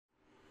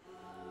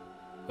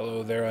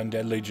Hello there,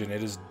 Undead Legion.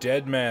 It is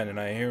Deadman, and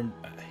I am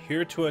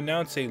here to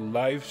announce a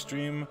live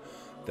stream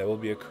that will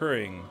be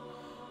occurring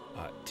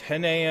at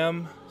 10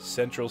 a.m.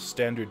 Central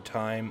Standard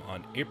Time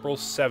on April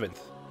 7th.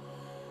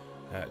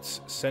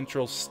 That's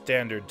Central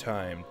Standard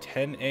Time,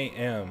 10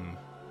 a.m.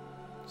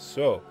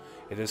 So,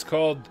 it is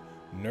called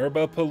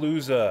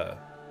Nerbapoloza,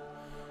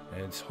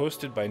 and it's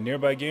hosted by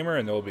Nearby Gamer,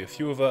 and there will be a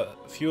few of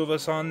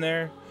us on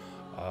there.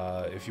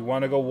 If you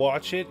want to go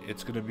watch it,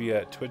 it's going to be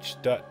at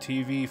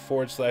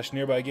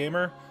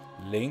twitch.tv/nearbygamer.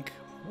 Link.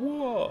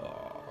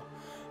 Whoa.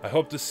 I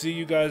hope to see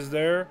you guys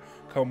there.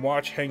 Come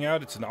watch, hang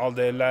out. It's an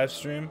all-day live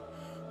stream.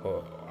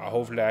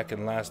 Hopefully I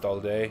can last all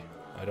day.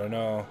 I don't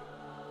know.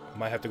 I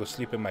might have to go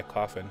sleep in my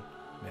coffin.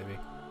 Maybe.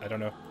 I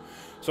don't know.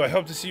 So I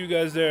hope to see you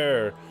guys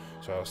there.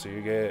 So I'll see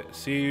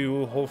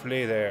you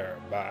hopefully there.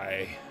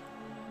 Bye.